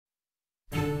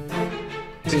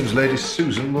Seems Lady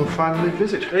Susan will finally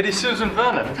visit. Lady Susan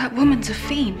Vernon? That woman's a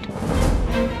fiend.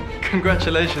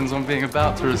 Congratulations on being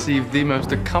about to receive the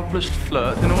most accomplished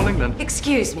flirt in all England.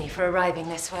 Excuse me for arriving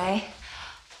this way.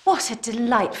 What a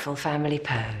delightful family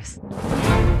pose.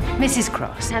 Mrs.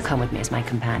 Cross has come with me as my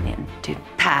companion to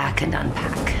pack and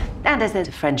unpack. And as there's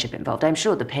a friendship involved, I'm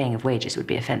sure the paying of wages would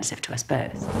be offensive to us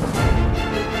both.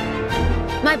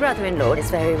 My brother-in-law is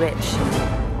very rich.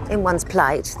 In one's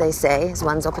plight, they say, is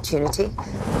one's opportunity.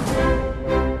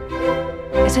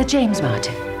 Sir James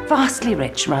Martin. Vastly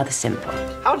rich, rather simple.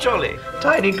 How jolly.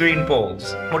 Tiny green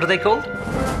balls. What are they called?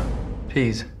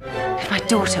 Peas. If my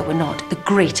daughter were not the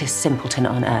greatest simpleton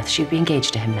on earth, she'd be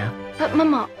engaged to him now. But,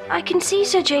 Mama, I can see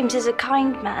Sir James is a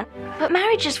kind man, but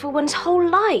marriage is for one's whole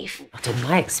life. Not in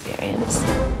my experience.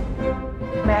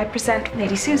 May I present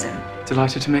Lady Susan?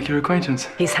 Delighted to make your acquaintance.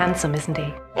 He's handsome, isn't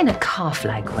he? In a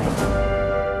calf-like way.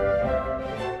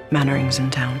 Mannering's in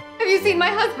town. Have you seen my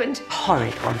husband?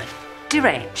 Horrid woman.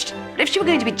 Deranged. But if she were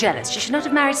going to be jealous, she should not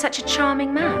have married such a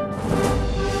charming man.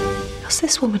 Does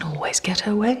this woman always get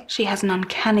her way? She has an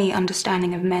uncanny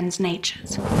understanding of men's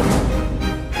natures.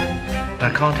 I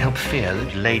can't help fear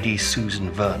that Lady Susan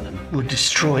Vernon would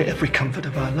destroy every comfort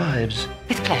of our lives.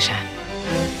 With pleasure.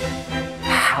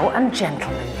 How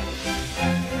ungentlemanly.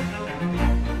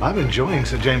 I'm enjoying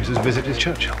Sir James's visit to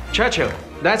Churchill. Churchill,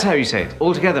 that's how you say it,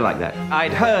 all together like that.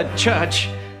 I'd heard church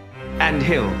and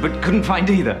hill, but couldn't find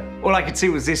either. All I could see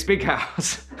was this big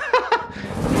house.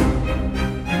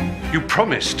 You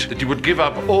promised that you would give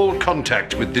up all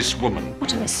contact with this woman.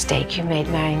 What a mistake you made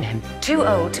marrying him. Too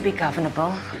old to be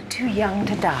governable, too young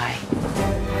to die.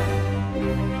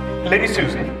 Lady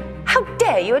Susan. How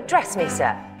dare you address me,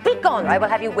 sir? Be gone, or I will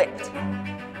have you whipped.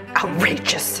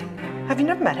 Outrageous. Have you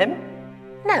never met him?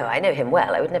 No, I know him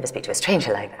well. I would never speak to a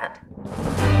stranger like that.